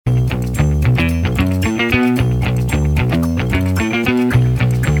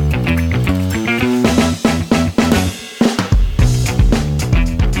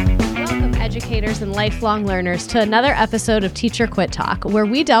lifelong learners, to another episode of Teacher Quit Talk, where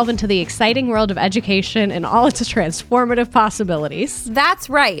we delve into the exciting world of education and all its transformative possibilities. That's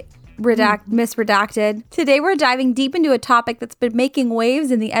right. Miss Redacted. Today we're diving deep into a topic that's been making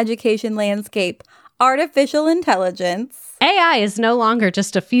waves in the education landscape: artificial intelligence. AI is no longer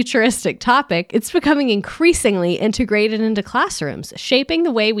just a futuristic topic. It's becoming increasingly integrated into classrooms, shaping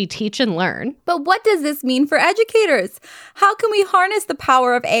the way we teach and learn. But what does this mean for educators? How can we harness the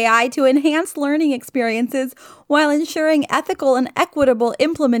power of AI to enhance learning experiences while ensuring ethical and equitable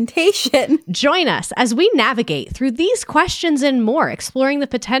implementation? Join us as we navigate through these questions and more, exploring the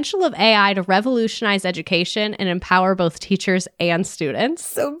potential of AI to revolutionize education and empower both teachers and students.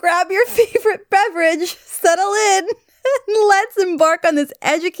 So grab your favorite beverage, settle in, and let's embark on this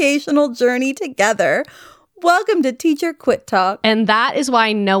educational journey together. Welcome to Teacher Quit Talk. And that is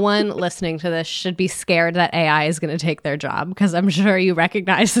why no one listening to this should be scared that AI is going to take their job, because I'm sure you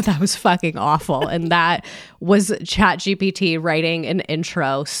recognize that was fucking awful. And that was ChatGPT writing an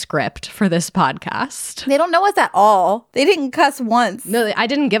intro script for this podcast. They don't know us at all. They didn't cuss once. No, I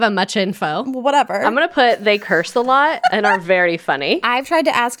didn't give them much info. Well, whatever. I'm going to put they curse a lot and are very funny. I've tried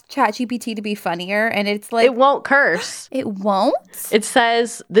to ask ChatGPT to be funnier, and it's like... It won't curse. It won't? It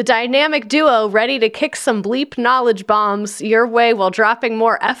says, the dynamic duo ready to kick some bleep knowledge bombs your way while dropping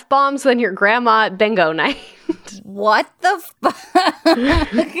more F-bombs than your grandma at bingo night. What the fuck?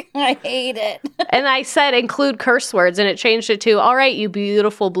 I hate it. And I said include curse words, and it changed it to, all right, you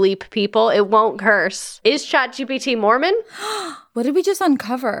beautiful bleep people, it won't curse. Is ChatGPT Mormon? What did we just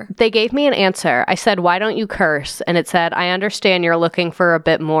uncover? They gave me an answer. I said, why don't you curse? And it said, I understand you're looking for a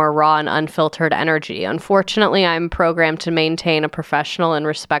bit more raw and unfiltered energy. Unfortunately, I'm programmed to maintain a professional and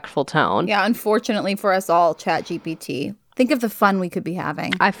respectful tone. Yeah, unfortunately for us all, ChatGPT. Think of the fun we could be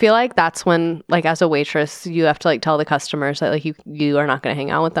having. I feel like that's when, like, as a waitress, you have to, like, tell the customers that, like, you are not going to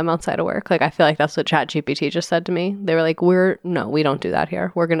hang out with them outside of work. Like, I feel like that's what ChatGPT just said to me. They were like, no, we don't do that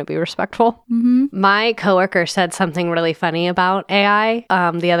here. We're going to be respectful. Mm-hmm. My coworker said something really funny about AI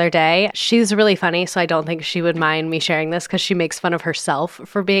the other day. She's really funny, so I don't think she would mind me sharing this because she makes fun of herself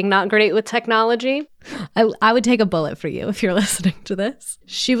for being not great with technology. I would take a bullet for you if you're listening to this.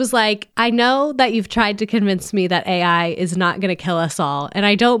 She was like, I know that you've tried to convince me that AI is not going to kill us all, and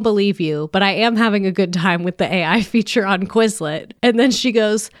I don't believe you, but I am having a good time with the AI feature on Quizlet. And then she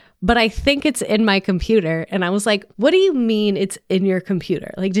goes, but I think it's in my computer. And I was like, what do you mean it's in your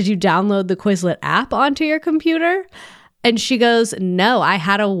computer? Like, did you download the Quizlet app onto your computer? And she goes, no, I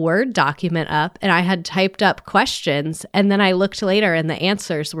had a Word document up and I had typed up questions. And then I looked later and the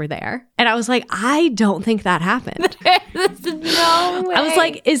answers were there. And I was like, I don't think that happened. No way. I was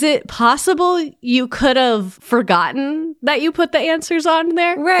like, is it possible you could have forgotten that you put the answers on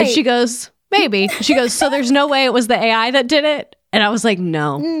there? Right. And she goes, maybe. She goes, so there's no way it was the AI that did it? And I was like,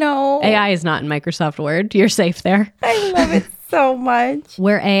 no. AI is not in Microsoft Word. You're safe there. I love it so much.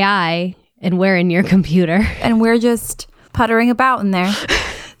 We're AI and we're in your computer. And we're just puttering about in there.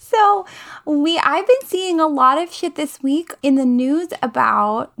 So I've been seeing a lot of shit this week in the news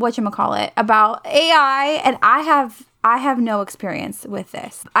about about AI, and I have no experience with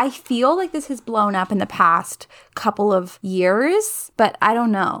this. I feel like this has blown up in the past couple of years, but I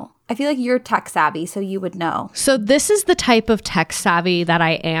don't know. I feel like you're tech savvy, so you would know. So this is the type of tech savvy that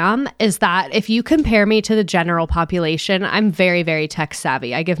I am, is that if you compare me to the general population, I'm very, very tech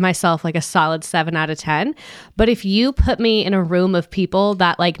savvy. I give myself like a solid 7 out of 10. But if you put me in a room of people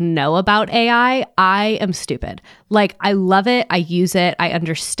that like know about AI, I am stupid. Like, I love it. I use it. I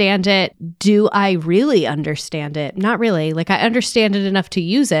understand it. Do I really understand it? Not really. Like, I understand it enough to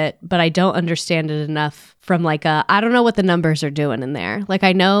use it, but I don't understand it enough from like I don't know what the numbers are doing in there. Like,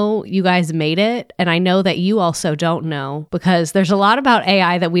 I know you guys made it, and I know that you also don't know, because there's a lot about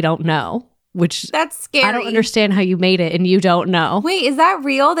AI that we don't know. Which that's scary. I don't understand how you made it and you don't know. Wait, is that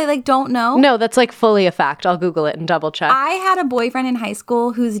real? They like don't know? No, that's like fully a fact. I'll Google it and double check. I had a boyfriend in high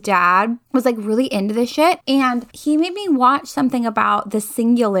school whose dad was like really into this shit, and he made me watch something about the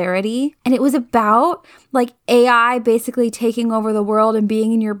singularity, and it was about like AI basically taking over the world and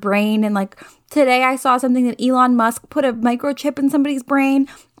being in your brain. And like today I saw something that Elon Musk put a microchip in somebody's brain,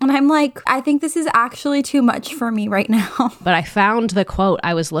 and I'm like, I think this is actually too much for me right now. But I found the quote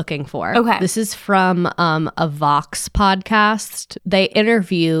I was looking for. Okay. This is from a Vox podcast. They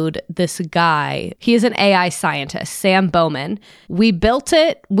interviewed this guy. He is an AI scientist, Sam Bowman. We built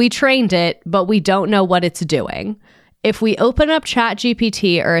it, we trained it, but we don't know what it's doing. if we open up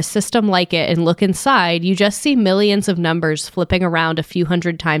ChatGPT or a system like it and look inside, you just see millions of numbers flipping around a few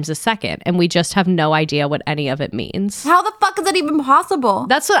hundred times a second, and we just have no idea what any of it means. How the fuck is that even possible?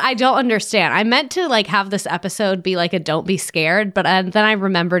 That's what I don't understand. I meant to like have this episode be like a don't be scared, but then I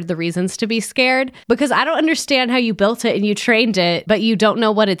remembered the reasons to be scared, because I don't understand how you built it and you trained it, but you don't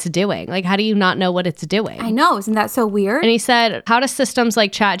know what it's doing. Like, how do you not know what it's doing? I know. Isn't that so weird? And he said, how do systems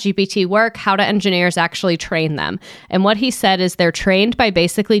like ChatGPT work? How do engineers actually train them? And what he said is they're trained by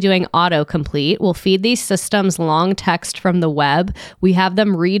basically doing autocomplete. We'll feed these systems long text from the web. We have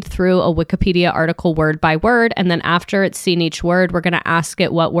them read through a Wikipedia article word by word. And then after it's seen each word, we're going to ask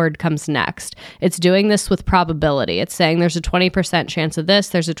it what word comes next. It's doing this with probability. It's saying there's a 20% chance of this.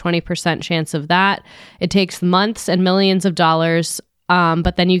 There's a 20% chance of that. It takes months and millions of dollars.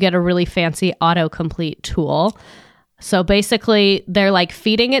 But then you get a really fancy autocomplete tool. So basically, they're like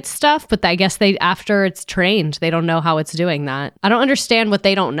feeding it stuff, but I guess after it's trained, they don't know how it's doing that. I don't understand what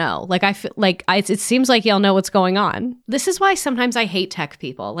they don't know. Like, I feel like it seems like y'all know what's going on. This is why sometimes I hate tech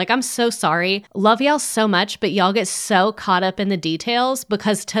people. Like, I'm so sorry. Love y'all so much, but y'all get so caught up in the details,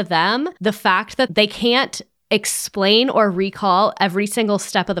 because to them, the fact that they can't explain or recall every single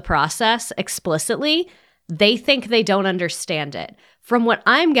step of the process explicitly, they think they don't understand it. From what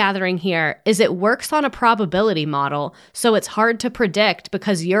I'm gathering here is it works on a probability model, so it's hard to predict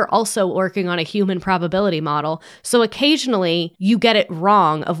because you're also working on a human probability model. So occasionally you get it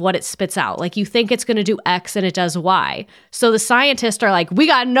wrong of what it spits out. Like, you think it's going to do X and it does Y. So the scientists are like, we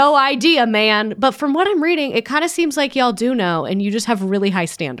got no idea, man. But from what I'm reading, it kind of seems like y'all do know, and you just have really high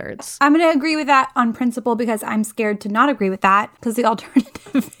standards. I'm going to agree with that on principle, because I'm scared to not agree with that, because the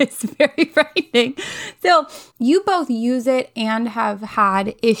alternative is very frightening. So you both use it and have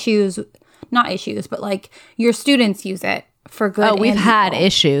had issues, not issues, but like your students use it for good. Oh, we've had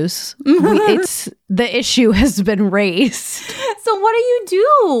issues. The issue has been raised. So what do you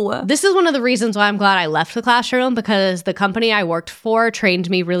do? This is one of the reasons why I'm glad I left the classroom, because the company I worked for trained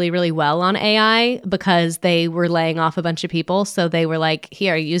me really, really well on AI, because they were laying off a bunch of people. So they were like,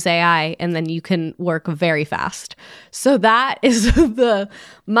 here, use AI, and then you can work very fast. So that is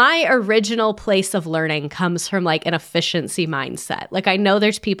my original place of learning comes from like an efficiency mindset. Like, I know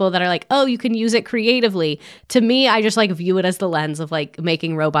there's people that are like, oh, you can use it creatively. To me, I just like view it as the lens of like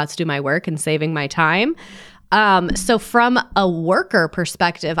making robots do my work and saving my time. So from a worker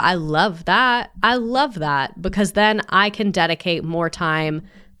perspective, I love that. I love that, because then I can dedicate more time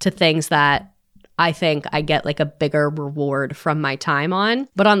to things that I think I get like a bigger reward from my time on.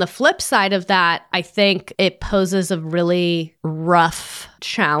 But on the flip side of that, I think it poses a really rough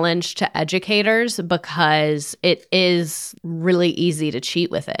challenge to educators, because it is really easy to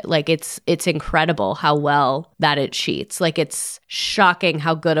cheat with it. Like, it's incredible how well that it cheats. Like, it's shocking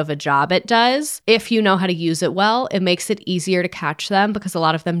how good of a job it does. If you know how to use it well, it makes it easier to catch them, because a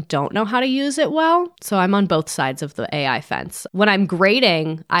lot of them don't know how to use it well. So I'm on both sides of the AI fence. When I'm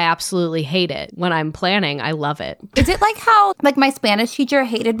grading, I absolutely hate it. When I'm planning, I love it. Is it like how like my Spanish teacher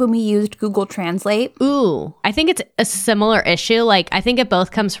hated when we used Google Translate? Ooh, I think it's a similar issue. Like, I think it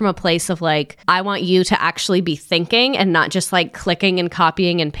both comes from a place of like, I want you to actually be thinking and not just like clicking and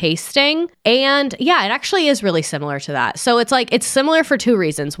copying and pasting. And yeah, it actually is really similar to that. So it's like, it's similar for two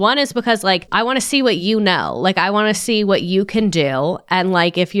reasons. One is because like, I want to see what you know. Like, I want to see what you can do. And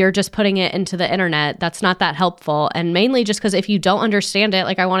like, if you're just putting it into the internet, that's not that helpful. And mainly just because if you don't understand it,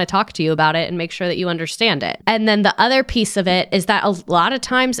 like, I want to talk to you about it and make sure that you understand it. And then the other piece of it is that a lot of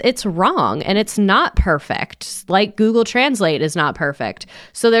times it's wrong and it's not perfect. Like, Google Translate is not perfect.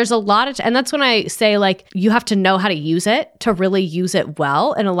 So there's a lot of, and that's when I say like, you have to know how to use it to really use it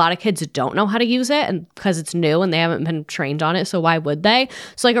well. And a lot of kids don't know how to use it, and because it's new and they haven't been trained on it. So why would they?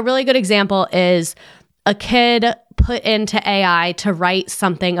 So like, a really good example is a kid put into AI to write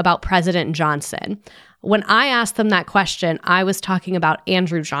something about President Johnson. When I asked them that question, I was talking about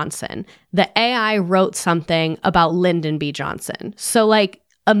Andrew Johnson. The AI wrote something about Lyndon B. Johnson. So like,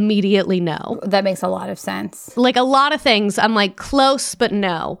 immediately no. That makes a lot of sense. Like, a lot of things, I'm like, close, but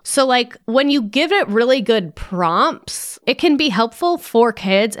no. So like, when you give it really good prompts, it can be helpful for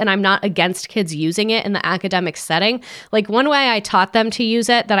kids, and I'm not against kids using it in the academic setting. Like, one way I taught them to use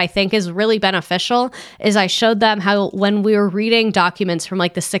it that I think is really beneficial is I showed them how when we were reading documents from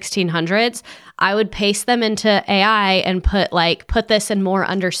like the 1600s, I would paste them into AI and put this in more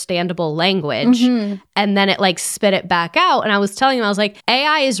understandable language. And then it like spit it back out. And I was telling him, I was like,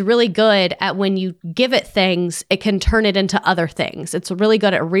 AI is really good at when you give it things, it can turn it into other things. It's really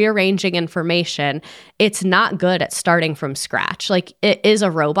good at rearranging information. It's not good at starting from scratch. Like, it is a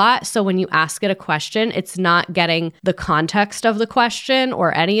robot. So when you ask it a question, it's not getting the context of the question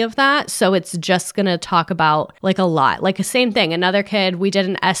or any of that. So it's just going to talk about like a lot. Like the same thing. Another kid, we did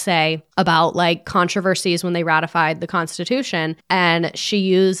an essay about like controversies when they ratified the Constitution, and she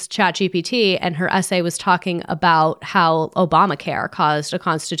used ChatGPT, and her essay was talking about how Obamacare caused a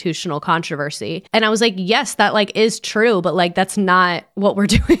constitutional controversy. And I was like, yes, that like is true, but like that's not what we're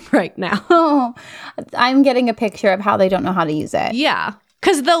doing right now. Oh, I'm getting a picture of how they don't know how to use it. Yeah.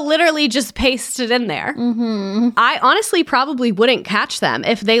 Because they'll literally just paste it in there. I honestly probably wouldn't catch them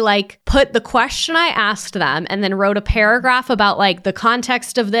if they like put the question I asked them and then wrote a paragraph about like the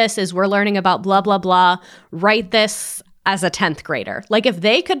context of this is we're learning about blah, blah, blah. Write this as a 10th grader. Like if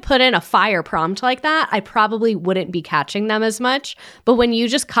they could put in a fire prompt like that, I probably wouldn't be catching them as much. But when you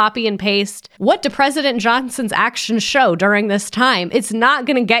just copy and paste, what do President Johnson's actions show during this time? It's not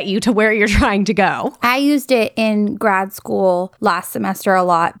going to get you to where you're trying to go. I used it in grad school last semester a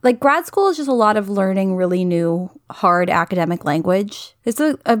lot. Like grad school is just a lot of learning really new, hard academic language. It's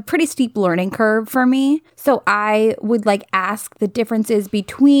a pretty steep learning curve for me. So I would like ask the differences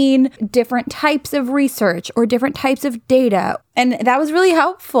between different types of research or different types of data. And that was really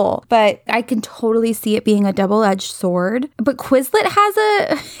helpful, but I can totally see it being a double-edged sword. But Quizlet has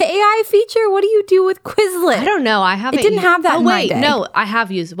a AI feature. What do you do with Quizlet? I don't know. I haven't. It didn't have that in my day. No, I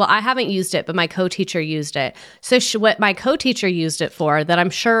have used. Well, I haven't used it, but my co-teacher used it. So what my co-teacher used it for, that I'm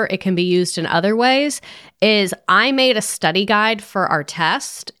sure it can be used in other ways, is I made a study guide for our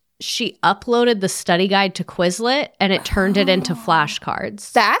test. She uploaded the study guide to Quizlet and it turned it into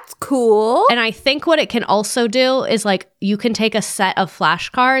flashcards. That's cool. And I think what it can also do is like you can take a set of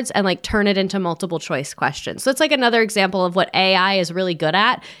flashcards and like turn it into multiple choice questions. So it's like another example of what AI is really good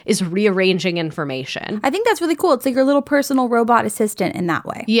at, is rearranging information. I think that's really cool. It's like your little personal robot assistant in that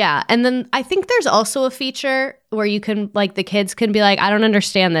way. Yeah. And then I think there's also a feature where you can, like, the kids can be like, I don't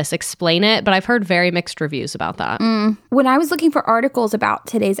understand this, explain it. But I've heard very mixed reviews about that. When I was looking for articles about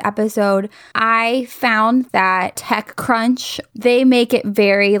today's episode, I found that TechCrunch, they make it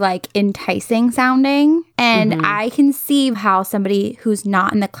very, like, enticing sounding. And I can see how somebody who's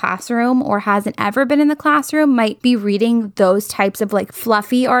not in the classroom or hasn't ever been in the classroom might be reading those types of, like,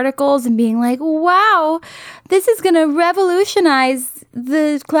 fluffy articles and being like, wow, this is going to revolutionize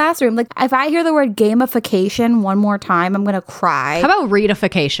the classroom. Like, if I hear the word gamification one more time, I'm going to cry. How about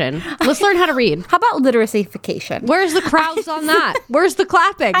readification? Let's learn how to read. How about literacyfication? Where's the crowds on that? Where's the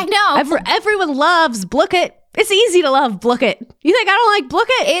clapping? I know. Everyone loves Blooket. It's easy to love Blooket. You think I don't like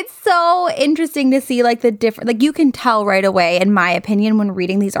Blooket? It's so interesting to see like the different, like you can tell right away, in my opinion, when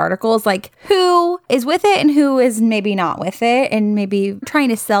reading these articles, like who is with it and who is maybe not with it and maybe trying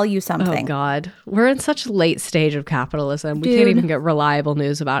to sell you something. Oh God. We're in such a late stage of capitalism. We can't even get reliable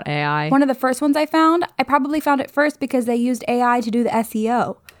news about AI. One of the first ones I found, I probably found it first because they used AI to do the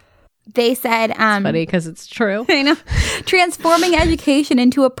SEO. They said, funny because it's true. I know. Transforming education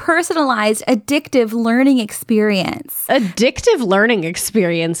into a personalized, addictive learning experience. Addictive learning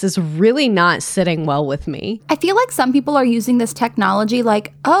experience is really not sitting well with me. I feel like some people are using this technology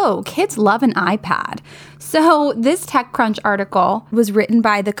like, oh, kids love an iPad. So this TechCrunch article was written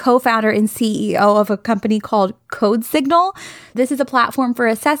by the co-founder and CEO of a company called CodeSignal. This is a platform for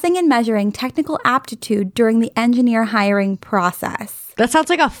assessing and measuring technical aptitude during the engineer hiring process. That sounds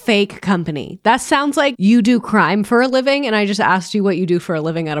like a fake company. That sounds like you do crime for a living and I just asked you what you do for a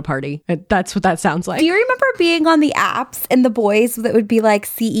living at a party. That's what that sounds like. Do you remember being on the apps and the boys that would be like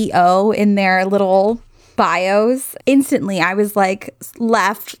CEO in their little bios? Instantly, I was like,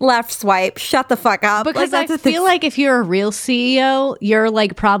 left swipe, shut the fuck up. Because like, I feel like if you're a real CEO, you're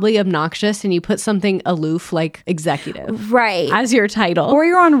like probably obnoxious and you put something aloof like executive. Right. As your title. Or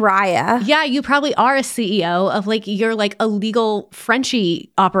you're on Raya. Yeah, you probably are a CEO of like your like illegal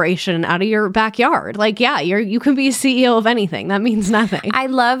Frenchie operation out of your backyard. Like, yeah, you can be a CEO of anything. That means nothing. I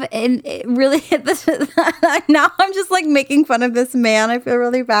love, and it really hit this. Now I'm just like making fun of this man. I feel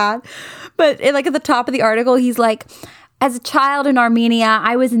really bad. But like at the top of the article, he's like, As a child in Armenia,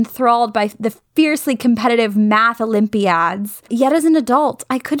 I was enthralled by the fiercely competitive math Olympiads. Yet as an adult,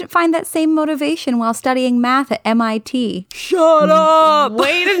 I couldn't find that same motivation while studying math at MIT. Shut up!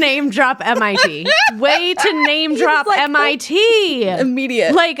 Way to name drop MIT. Way to name drop MIT.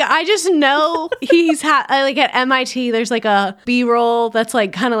 Immediate. Like, I just know he's like at MIT, there's like a B-roll that's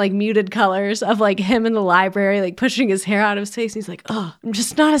like kind of like muted colors of like him in the library, like pushing his hair out of his face. And he's like, oh, I'm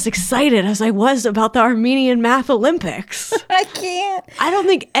just not as excited as I was about the Armenian Math Olympics. I can't. I don't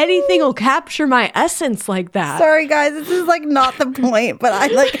think anything will capture my essence like that. Sorry, guys. This is like not the point, but I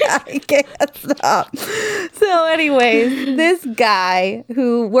can't stop. So anyways, this guy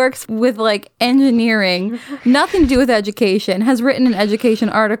who works with like engineering, nothing to do with education, has written an education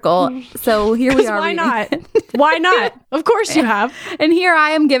article. So here we are. Why not? Why not? Of course you have. And here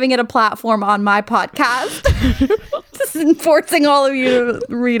I am giving it a platform on my podcast. Just forcing all of you to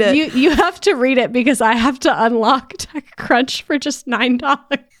read it. You have to read it because I have to unlock TechCrunch for just $9.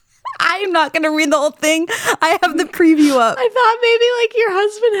 I'm not going to read the whole thing. I have the preview up. I thought maybe like your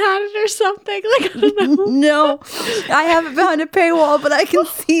husband had it or something. Like, I don't know. No, I have it behind a paywall, but I can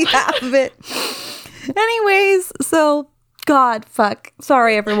see half of it. Anyways, so God, fuck.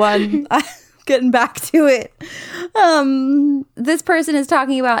 Sorry, everyone. Getting back to it. This person is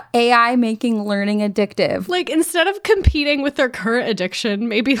talking about AI making learning addictive. Like, instead of competing with their current addiction,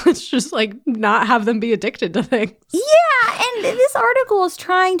 maybe let's just like not have them be addicted to things. Yeah, and this article is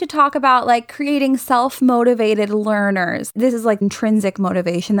trying to talk about like creating self-motivated learners. This is like intrinsic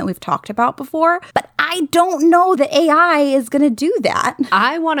motivation that we've talked about before, but I don't know that AI is going to do that.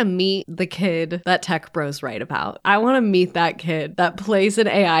 I want to meet the kid that Tech Bros write about. I want to meet that kid that plays an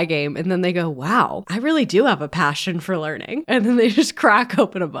AI game and then they go, wow, I really do have a passion for learning. And then they just crack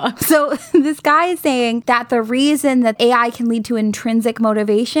open a book. So this guy is saying that the reason that AI can lead to intrinsic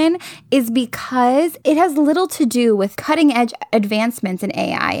motivation is because it has little to do with cutting edge advancements in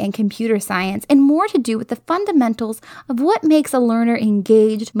AI and computer science and more to do with the fundamentals of what makes a learner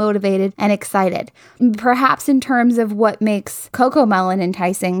engaged, motivated, and excited. Perhaps in terms of what makes Cocomelon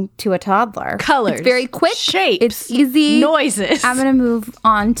enticing to a toddler. Colors. It's very quick. Shapes. It's easy. Noises. I'm going to move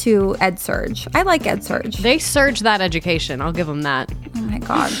on to EdSurge. I like EdSurge. They surge that education. I'll give them that. Oh my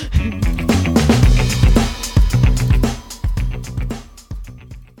God.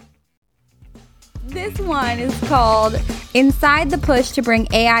 This one is called Inside the Push to Bring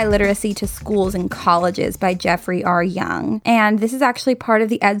AI Literacy to Schools and Colleges by Jeffrey R. Young. And this is actually part of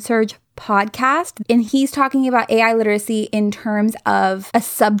the EdSurge podcast. And he's talking about AI literacy in terms of a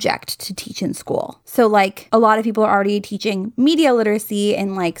subject to teach in school. So like a lot of people are already teaching media literacy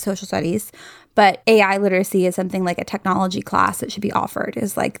and like social studies. But AI literacy is something like a technology class that should be offered,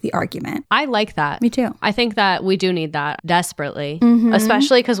 is like the argument. I like that. Me too. I think that we do need that desperately,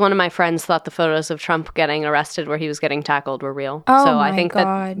 especially because one of my friends thought the photos of Trump getting arrested where he was getting tackled were real. Oh so my I think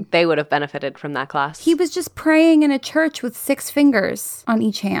God. that they would have benefited from that class. He was just praying in a church with 6 fingers on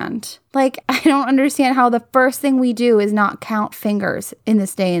each hand. Like, I don't understand how the first thing we do is not count fingers in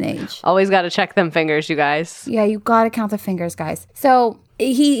this day and age. Always got to check them fingers, you guys. Yeah, you got to count the fingers, guys. So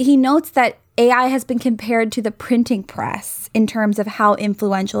he notes that AI has been compared to the printing press in terms of how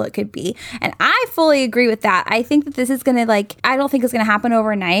influential it could be. And I fully agree with that. I think that this is going to I don't think it's going to happen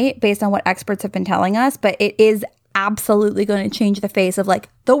overnight based on what experts have been telling us, but it is absolutely going to change the face of like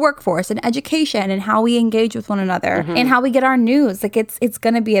the workforce and education and how we engage with one another and how we get our news. Like it's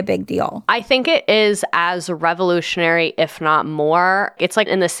going to be a big deal. I think it is as revolutionary, if not more. It's like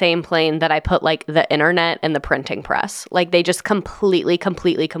in the same plane that I put like the internet and the printing press. Like they just completely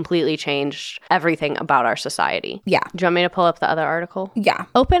changed everything about our society. Yeah. Do you want me to pull up the other article? Yeah.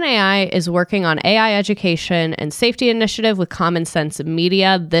 OpenAI is working on AI education and safety initiative with Common Sense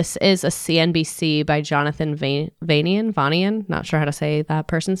Media. This is a CNBC by Jonathan Vanian. Not sure how to say that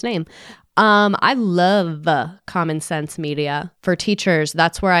person's name. I love Common Sense Media. For teachers,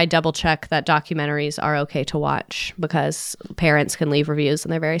 that's where I double check that documentaries are okay to watch because parents can leave reviews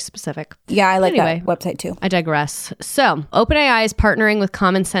and they're very specific. Yeah, I like that website too. I digress. So, OpenAI is partnering with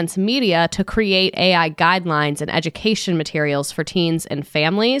Common Sense Media to create AI guidelines and education materials for teens and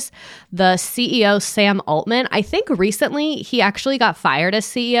families. The CEO, Sam Altman, I think recently he actually got fired as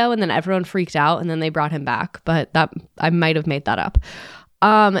CEO and then everyone freaked out and then they brought him back. But that I might have made that up.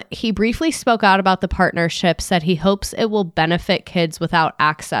 He briefly spoke out about the partnership, said he hopes it will benefit kids without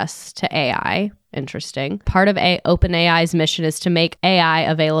access to AI. Interesting. Part of OpenAI's mission is to make AI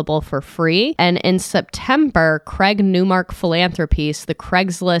available for free. And in September, Craig Newmark Philanthropies, the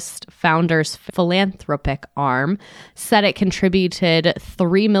Craigslist founder's philanthropic arm, said it contributed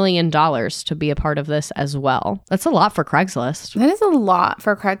 $3 million to be a part of this as well. That's a lot for Craigslist. That is a lot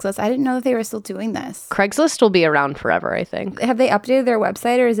for Craigslist. I didn't know that they were still doing this. Craigslist will be around forever, I think. Have they updated their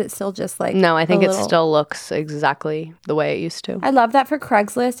website, or is it still just like... No, I think it still looks exactly the way it used to. I love that for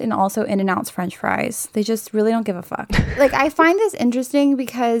Craigslist and also In-N-Out's French fries. They just really don't give a fuck. Like, I find this interesting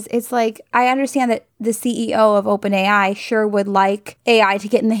because it's like, I understand that the CEO of OpenAI sure would like AI to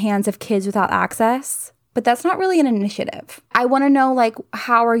get in the hands of kids without access, but that's not really an initiative. I want to know, like,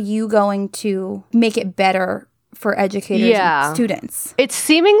 how are you going to make it better for educators and students? It's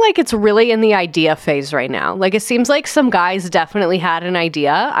seeming like it's really in the idea phase right now. Like, it seems like some guys definitely had an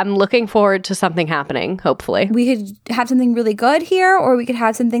idea. I'm looking forward to something happening, hopefully. We could have something really good here, or we could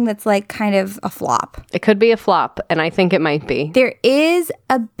have something that's like kind of a flop. It could be a flop, and I think it might be. There is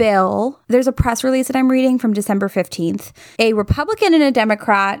a bill. There's a press release that I'm reading from December 15th. A Republican and a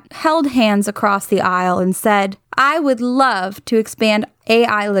Democrat held hands across the aisle and said, "I would love to expand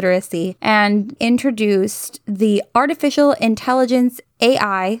AI literacy," and introduced the Artificial Intelligence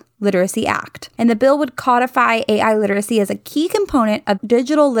AI Literacy Act. And the bill would codify AI literacy as a key component of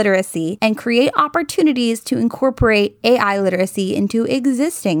digital literacy and create opportunities to incorporate AI literacy into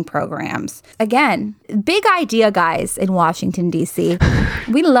existing programs. Again, big idea, guys, in Washington, D.C.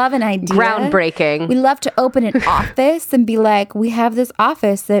 We love an idea. Groundbreaking. We love to open an office and be like, we have this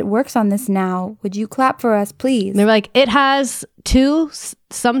office that works on this now. Would you clap for us, please? And they're like, it has 2,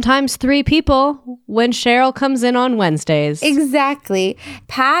 sometimes 3 people when Cheryl comes in on Wednesdays. Exactly.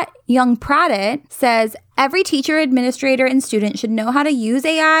 Pat Young-Pradit says, every teacher, administrator, and student should know how to use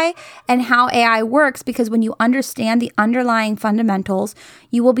AI and how AI works, because when you understand the underlying fundamentals,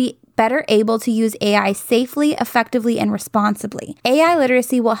 you will be better able to use AI safely, effectively, and responsibly. AI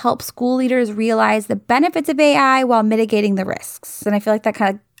literacy will help school leaders realize the benefits of AI while mitigating the risks. And I feel like that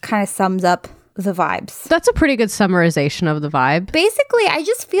kind of sums up the vibes. That's a pretty good summarization of the vibe. Basically, I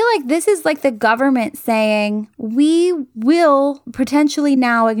just feel like this is like the government saying, we will potentially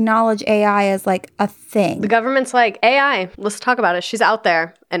now acknowledge AI as like a thing. The government's like, AI, let's talk about it. She's out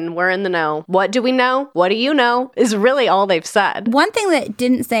there and we're in the know. What do we know? What do you know? Is really all they've said. One thing that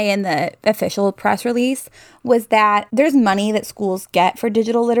didn't say in the official press release was that there's money that schools get for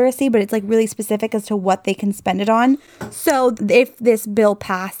digital literacy, but it's like really specific as to what they can spend it on. So if this bill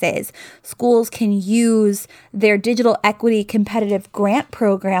passes, schools can use their digital equity competitive grant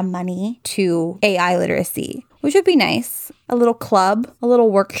program money to AI literacy, which would be nice. A little club, a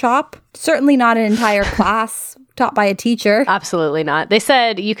little workshop. Certainly not an entire class taught by a teacher. Absolutely not. They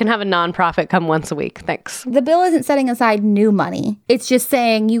said you can have a nonprofit come once a week. Thanks. The bill isn't setting aside new money. It's just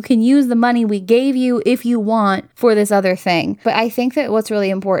saying you can use the money we gave you if you want for this other thing. But I think that what's really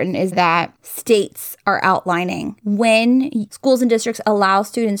important is that states are outlining when schools and districts allow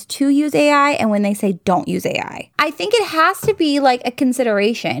students to use AI and when they say don't use AI. I think it has to be like a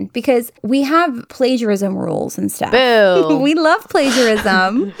consideration because we have plagiarism rules and stuff. Boo. We love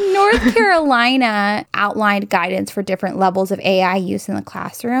plagiarism. North Carolina outlined guidance for different levels of AI use in the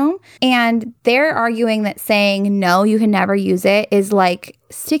classroom. And they're arguing that saying, no, you can never use it is like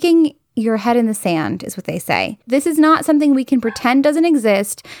sticking your head in the sand, is what they say. This is not something we can pretend doesn't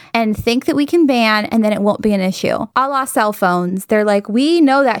exist and think that we can ban and then it won't be an issue. A la cell phones. They're like, we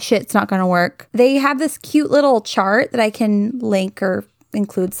know that shit's not going to work. They have this cute little chart that I can link or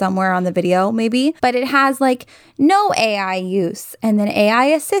include somewhere on the video maybe, but it has like no AI use and then AI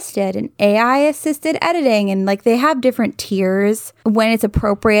assisted and AI assisted editing, and like they have different tiers when it's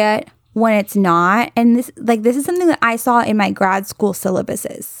appropriate, when it's not. And this is something that I saw in my grad school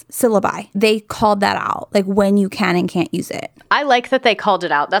syllabi. They called that out, like when you can and can't use it. I like that they called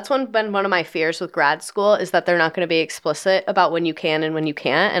it out. That's been one of my fears with grad school, is that they're not going to be explicit about when you can and when you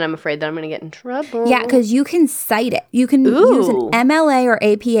can't. And I'm afraid that I'm going to get in trouble. Yeah, because you can cite it. You can use an MLA or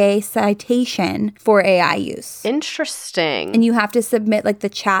APA citation for AI use. Interesting. And you have to submit like the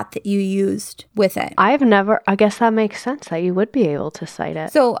chat that you used with it. I guess that makes sense that you would be able to cite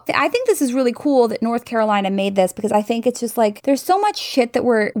it. So I think this is really cool that North Carolina made this, because I think it's just like there's so much shit that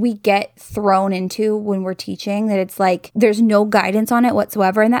we get thrown into when we're teaching that it's like there's no guidance on it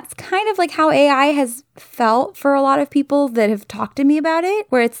whatsoever. And that's kind of like how AI has felt for a lot of people that have talked to me about it,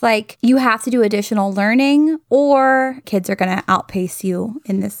 where it's like you have to do additional learning or kids are going to outpace you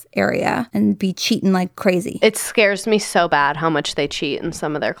in this area and be cheating like crazy. It scares me so bad how much they cheat in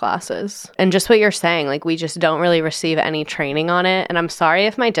some of their classes. And just what you're saying, like we just don't really receive any training on it. And I'm sorry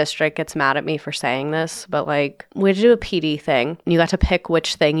if my district gets mad at me for saying this, but like we had to do a PD thing. You got to pick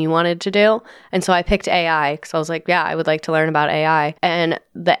which thing you wanted to do. And so I picked AI because I was like, yeah, I would like to learn about AI. And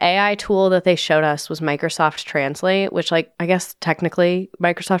the AI tool that they showed us was Microsoft Translate, which like I guess technically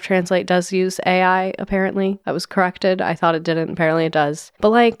Microsoft Translate does use AI apparently. I was corrected. I thought it didn't. Apparently it does. But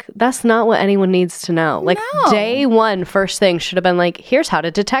like that's not what anyone needs to know. Like day one, first thing should have been like, here's how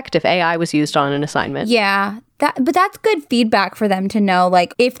to detect if AI was used on an assignment. Yeah. But that's good feedback for them to know,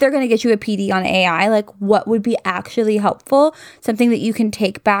 like, if they're going to get you a PD on AI, like, what would be actually helpful, something that you can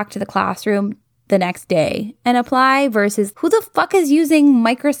take back to the classroom the next day and apply versus who the fuck is using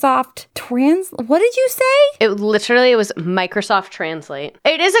Microsoft what did you say? It was Microsoft Translate.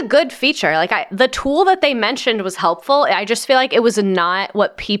 It is a good feature. Like the tool that they mentioned was helpful. I just feel like it was not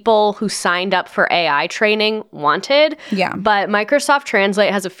what people who signed up for AI training wanted. Yeah. But Microsoft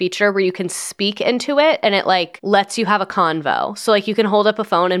Translate has a feature where you can speak into it and it like lets you have a convo. So like you can hold up a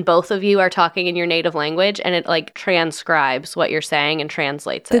phone and both of you are talking in your native language and it like transcribes what you're saying and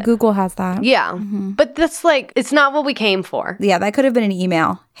translates it. The Google has that. Yeah. Mm-hmm. But that's like, it's not what we came for. Yeah, that could have been an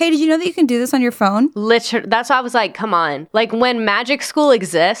email. Hey, did you know that you can do this on your phone? Literally, that's why I was like, come on. Like when Magic School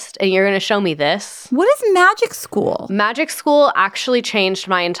exists and you're going to show me this. What is Magic School? Magic School actually changed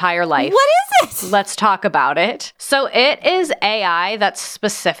my entire life. What is it? Let's talk about it. So it is AI that's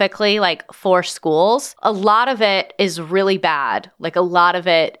specifically like for schools. A lot of it is really bad. Like a lot of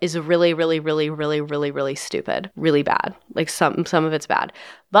it is really, really, really, really, really, really stupid. Really bad. Like some of it's bad.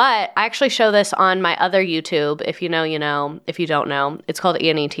 But I actually show this on my other YouTube. If you know, you know. If you don't know, it's called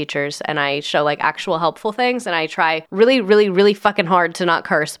E&E Teachers. And I show like actual helpful things. And I try really, really, really fucking hard to not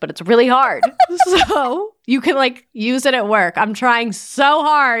curse, but it's really hard. So you can like use it at work. I'm trying so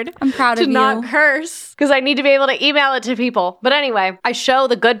hard. I'm proud of you. To not curse because I need to be able to email it to people. But anyway, I show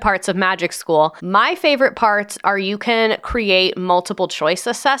the good parts of Magic School. My favorite parts are you can create multiple choice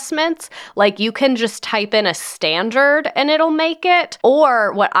assessments. Like you can just type in a standard and it'll make it.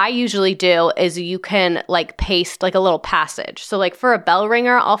 Or what I usually do is you can like paste like a little passage. So like for a bell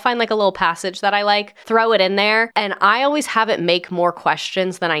ringer, I'll find like a little passage that I like, throw it in there. And I always have it make more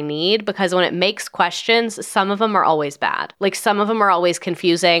questions than I need because when it makes questions, some of them are always bad. Like some of them are always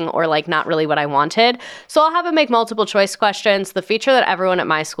confusing or like not really what I wanted. So I'll have it make multiple choice questions. The feature that everyone at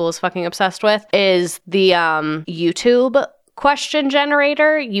my school is fucking obsessed with is the YouTube question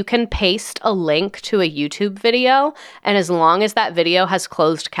generator. You can paste a link to a YouTube video, and as long as that video has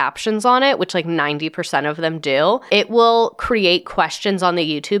closed captions on it, which like 90% of them do, it will create questions on the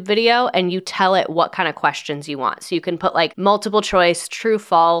YouTube video and you tell it what kind of questions you want. So you can put like multiple choice, true,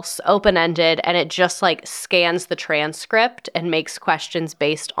 false, open-ended, and it just like scans the transcript and makes questions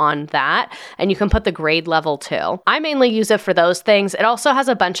based on that. And you can put the grade level too. I mainly use it for those things. It also has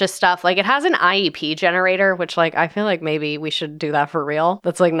a bunch of stuff. Like it has an IEP generator, which like I feel like maybe we should do that for real.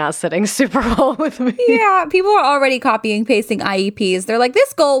 That's like not sitting super well with me. Yeah, people are already copying, pasting IEPs. They're like,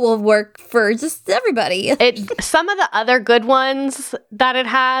 this goal will work for just everybody. Some of the other good ones that it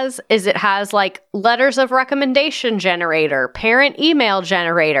has like letters of recommendation generator, parent email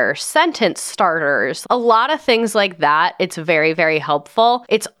generator, sentence starters, a lot of things like that. It's very, very helpful.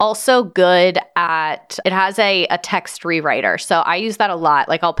 It's also good at, it has a text rewriter. So I use that a lot.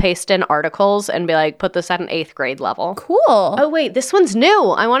 Like I'll paste in articles and be like, put this at an 8th grade level. Cool. Oh, wait, this one's new.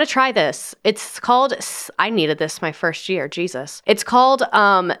 I want to try this. It's called, I needed this my first year, Jesus. It's called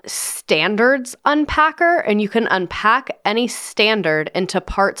Standards Unpacker, and you can unpack any standard into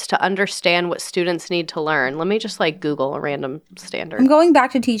parts to understand what students need to learn. Let me just like Google a random standard. I'm going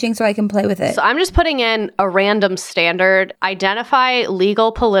back to teaching so I can play with it. So I'm just putting in a random standard, identify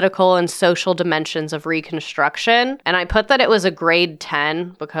legal, political, and social dimensions of Reconstruction. And I put that it was a grade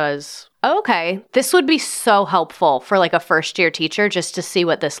 10 because... Okay, this would be so helpful for like a first year teacher just to see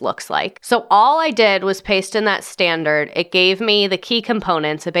what this looks like. So all I did was paste in that standard. It gave me the key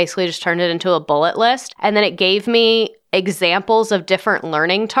components. It basically just turned it into a bullet list. And then it gave me examples of different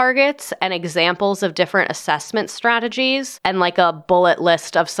learning targets and examples of different assessment strategies and like a bullet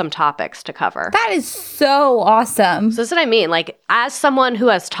list of some topics to cover. That is so awesome. So that's what I mean. Like as someone who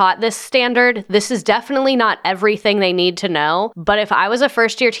has taught this standard, this is definitely not everything they need to know. But if I was a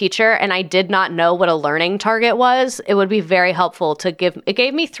first year teacher and I did not know what a learning target was, it would be very helpful to it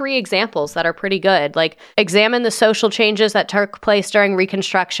gave me 3 examples that are pretty good. Like examine the social changes that took place during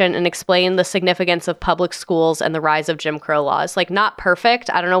Reconstruction and explain the significance of public schools and the rise of Jim Crow laws. Like, not perfect.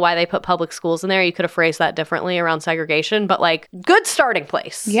 I don't know why they put public schools in there. You could have phrased that differently around segregation, but like, good starting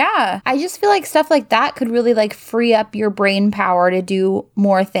place. Yeah. I just feel like stuff like that could really like free up your brain power to do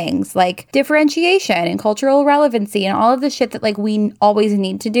more things like differentiation and cultural relevancy and all of the shit that like we always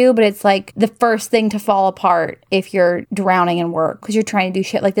need to do. But it's like the first thing to fall apart if you're drowning in work because you're trying to do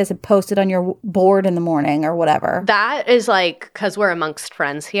shit like this and post it on your board in the morning or whatever. That is like, because we're amongst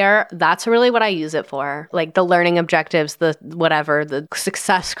friends here, that's really what I use it for. Like the learning objectives, the whatever, the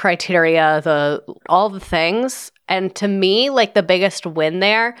success criteria, all the things. And to me, like the biggest win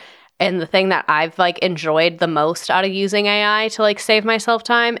there and the thing that I've like enjoyed the most out of using AI to like save myself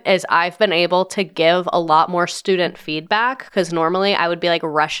time is I've been able to give a lot more student feedback because normally I would be like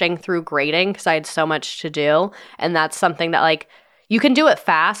rushing through grading because I had so much to do. And that's something that like you can do it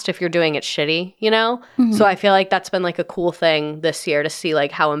fast if you're doing it shitty, you know? Mm-hmm. So I feel like that's been like a cool thing this year to see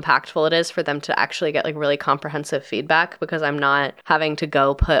like how impactful it is for them to actually get like really comprehensive feedback because I'm not having to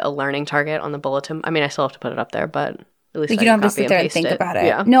go put a learning target on the bulletin. I mean, I still have to put it up there, but at least like you don't have to sit there and think about it.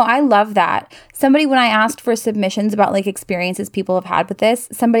 Yeah. No, I love that. Somebody, when I asked for submissions about like experiences people have had with this,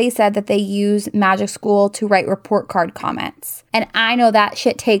 somebody said that they use Magic School to write report card comments. And I know that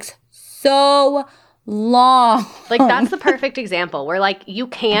shit takes so long. Like that's the perfect example where like you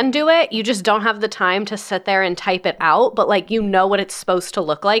can do it, you just don't have the time to sit there and type it out, but like you know what it's supposed to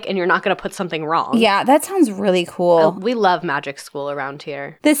look like and you're not going to put something wrong. Yeah, that sounds really cool. We love Magic School around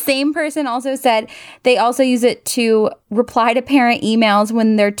here. The same person also said they also use it to reply to parent emails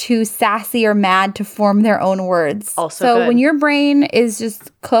when they're too sassy or mad to form their own words. Also so good. When your brain is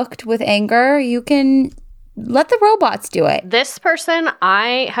just cooked with anger, you can let the robots do it. This person,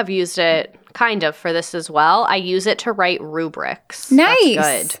 I have used it kind of for this as well. I use it to write rubrics. Nice.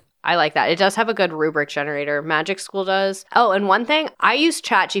 That's good. I like that. It does have a good rubric generator. Magic School does. Oh, and one thing, I use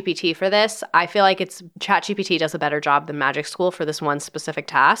ChatGPT for this. I feel like ChatGPT does a better job than Magic School for this one specific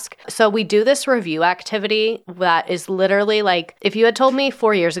task. So we do this review activity that is literally like, if you had told me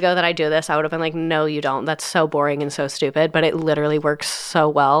 4 years ago that I do this, I would have been like, no, you don't. That's so boring and so stupid. But it literally works so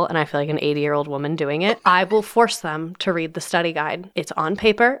well. And I feel like an 80-year-old woman doing it. I will force them to read the study guide. It's on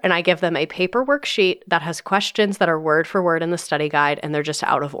paper, and I give them a paper worksheet that has questions that are word for word in the study guide, and they're just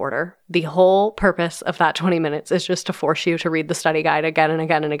out of order. The whole purpose of that 20 minutes is just to force you to read the study guide again and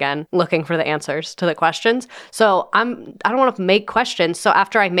again and again, looking for the answers to the questions. So I don't want to make questions. So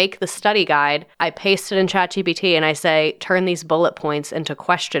after I make the study guide, I paste it in ChatGPT and I say, turn these bullet points into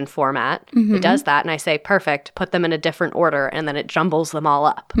question format. Mm-hmm. It does that. And I say, perfect, put them in a different order. And then it jumbles them all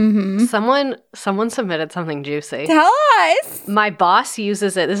up. Mm-hmm. Someone submitted something juicy. Tell us. My boss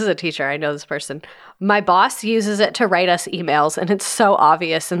uses it. This is a teacher. I know this person. My boss uses it to write us emails, and it's so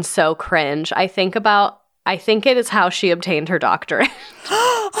obvious and so cringe. I think it is how she obtained her doctorate.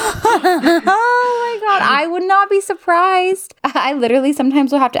 Oh my God. I would not be surprised. I literally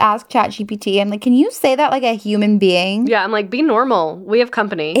sometimes will have to ask ChatGPT. I'm like, can you say that like a human being? Yeah, I'm like, be normal. We have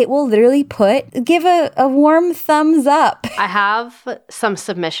company. It will literally give a warm thumbs up. I have some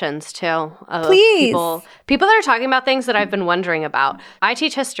submissions too. Please. People that are talking about things that I've been wondering about. I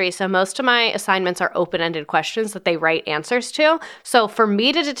teach history, so most of my assignments are open-ended questions that they write answers to. So for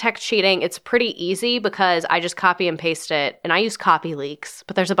me to detect cheating, it's pretty easy because I just copy and paste it, and I use CopyLeaks,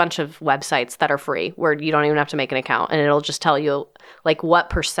 but there's a bunch of websites that are free where you don't even have to make an account, and it'll just tell you like what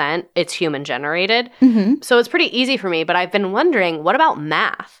percent it's human generated. Mm-hmm. So it's pretty easy for me, but I've been wondering, what about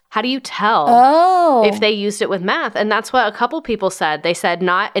math? How do you tell if they used it with math? And that's what a couple people said. They said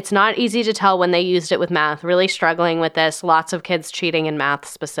it's not easy to tell when they used it with math, really struggling with this, lots of kids cheating in math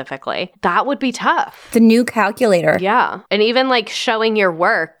specifically. That would be tough. The new calculator. Yeah. And even like showing your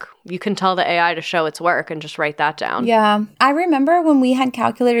work, you can tell the AI to show its work and just write that down. Yeah. I remember when we had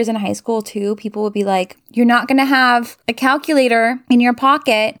calculators in high school too, people would be like, you're not going to have a calculator in your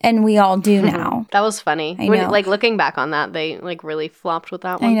pocket. And we all do now. That was funny. I know. Like looking back on that, they like really flopped with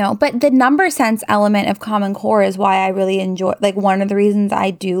that one. I know. But the number sense element of Common Core is why I really enjoy, like one of the reasons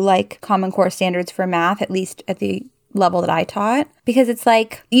I do like Common Core standards for math, at least at the level that I taught, because it's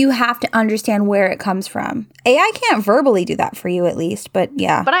like you have to understand where it comes from. AI can't verbally do that for you, at least, but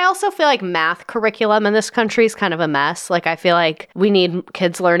yeah. But I also feel like math curriculum in this country is kind of a mess. Like I feel like we need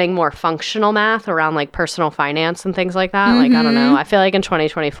kids learning more functional math around like personal finance and things like that. Mm-hmm. Like I don't know. I feel like in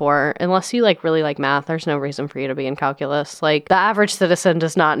 2024, unless you like really like math, there's no reason for you to be in calculus. Like the average citizen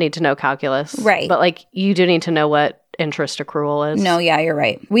does not need to know calculus. Right. But like you do need to know what interest accrual is. No, yeah, you're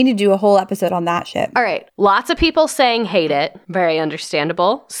right. We need to do a whole episode on that shit. All right. Lots of people saying hate it. Very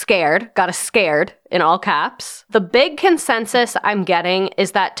understandable. Scared. Got a scared in all caps. The big consensus I'm getting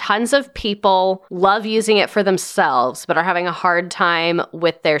is that tons of people love using it for themselves, but are having a hard time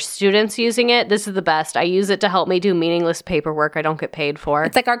with their students using it. This is the best. I use it to help me do meaningless paperwork I don't get paid for.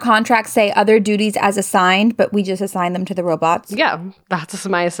 It's like our contracts say other duties as assigned, but we just assign them to the robots. Yeah, that's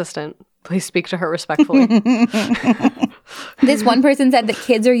my assistant. Please speak to her respectfully. This one person said that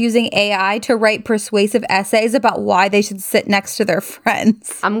kids are using AI to write persuasive essays about why they should sit next to their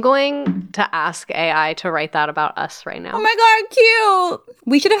friends. I'm going to ask AI to write that about us right now. Oh my God, cute.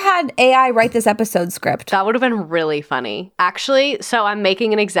 We should have had AI write this episode script. That would have been really funny. Actually, so I'm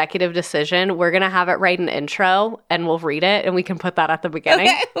making an executive decision. We're going to have it write an intro and we'll read it and we can put that at the beginning.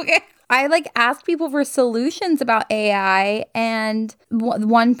 Okay. I asked people for solutions about AI, and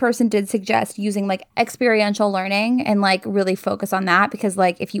one person did suggest using experiential learning and really focus on that, because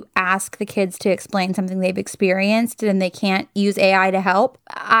if you ask the kids to explain something they've experienced and they can't use AI to help.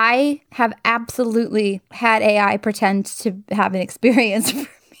 I have absolutely had AI pretend to have an experience for me.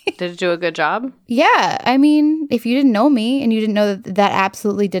 Did it do a good job? Yeah. I mean, if you didn't know me and you didn't know that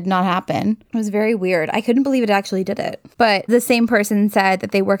absolutely did not happen, it was very weird. I couldn't believe it actually did it. But the same person said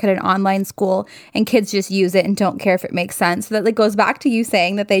that they work at an online school and kids just use it and don't care if it makes sense. So that goes back to you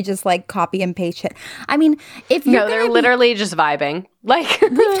saying that they just copy and paste it. I mean, if you're they're literally just vibing. We've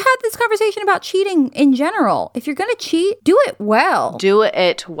had this conversation about cheating in general. If you're going to cheat, do it well. Do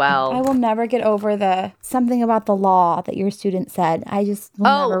it well. I will never get over something about the law that your student said. I just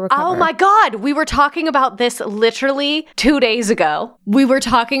will never recover. Oh my God. We were talking about this literally 2 days ago. We were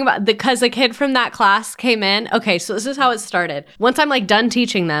talking about, because a kid from that class came in. Okay, so this is how it started. Once I'm done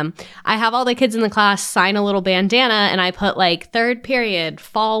teaching them, I have all the kids in the class sign a little bandana and I put third period,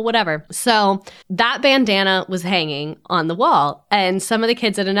 fall, whatever. So that bandana was hanging on the wall. And some of the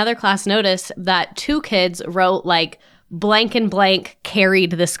kids at another class noticed that 2 kids wrote blank and blank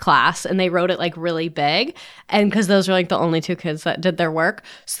carried this class, and they wrote it really big. And because those were the only 2 kids that did their work.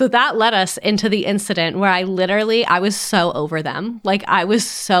 So that led us into the incident where I was so over them. I was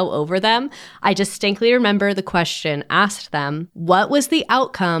so over them. I distinctly remember the question asked them, what was the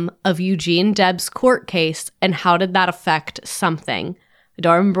outcome of Eugene Debs' court case and how did that affect something? I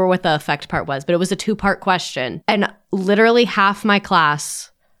don't remember what the effect part was, but it was a 2-part question. And literally half my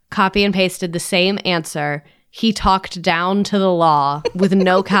class copy and pasted the same answer. He talked down to the law with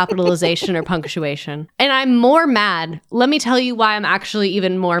no capitalization or punctuation. And I'm more mad. Let me tell you why I'm actually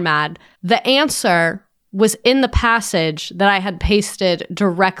even more mad. The answer was in the passage that I had pasted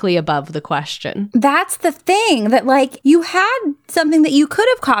directly above the question. That's the thing, that you had something that you could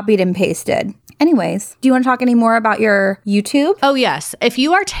have copied and pasted. Anyways, do you want to talk any more about your YouTube? Oh, yes. If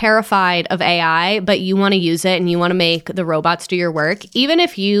you are terrified of AI, but you want to use it and you want to make the robots do your work, even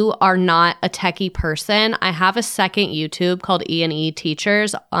if you are not a techie person, I have a second YouTube called E&E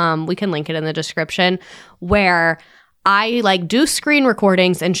Teachers. We can link it in the description, where I do screen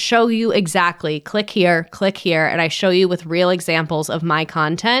recordings and show you exactly click here, and I show you with real examples of my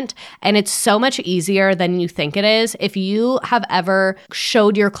content. And it's so much easier than you think it is. If you have ever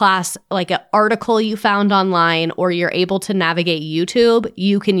showed your class an article you found online, or you're able to navigate YouTube,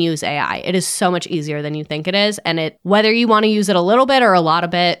 you can use AI. It is so much easier than you think it is. And whether you want to use it a little bit or a lot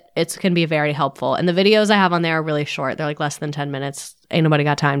of it, it can be very helpful. And the videos I have on there are really short. They're less than 10 minutes. Ain't nobody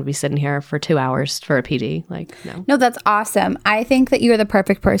got time to be sitting here for 2 hours for a PD. No. No, that's awesome. I think that you're the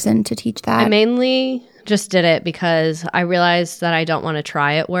perfect person to teach that. I mainly just did it because I realized that I don't want to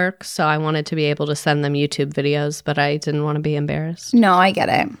try at work. So I wanted to be able to send them YouTube videos, but I didn't want to be embarrassed. No, I get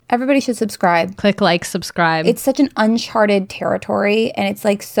it. Everybody should subscribe. Click subscribe. It's such an uncharted territory and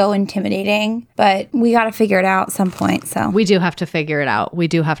it's so intimidating, but we got to figure it out at some point. So we do have to figure it out.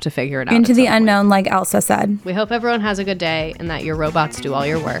 Into the unknown, like Elsa said. We hope everyone has a good day and that your robots do all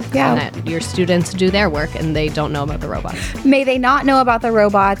your work. Yeah. And that your students do their work and they don't know about the robots. May they not know about the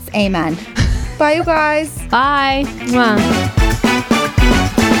robots. Amen. Bye, you guys. Bye. Mwah.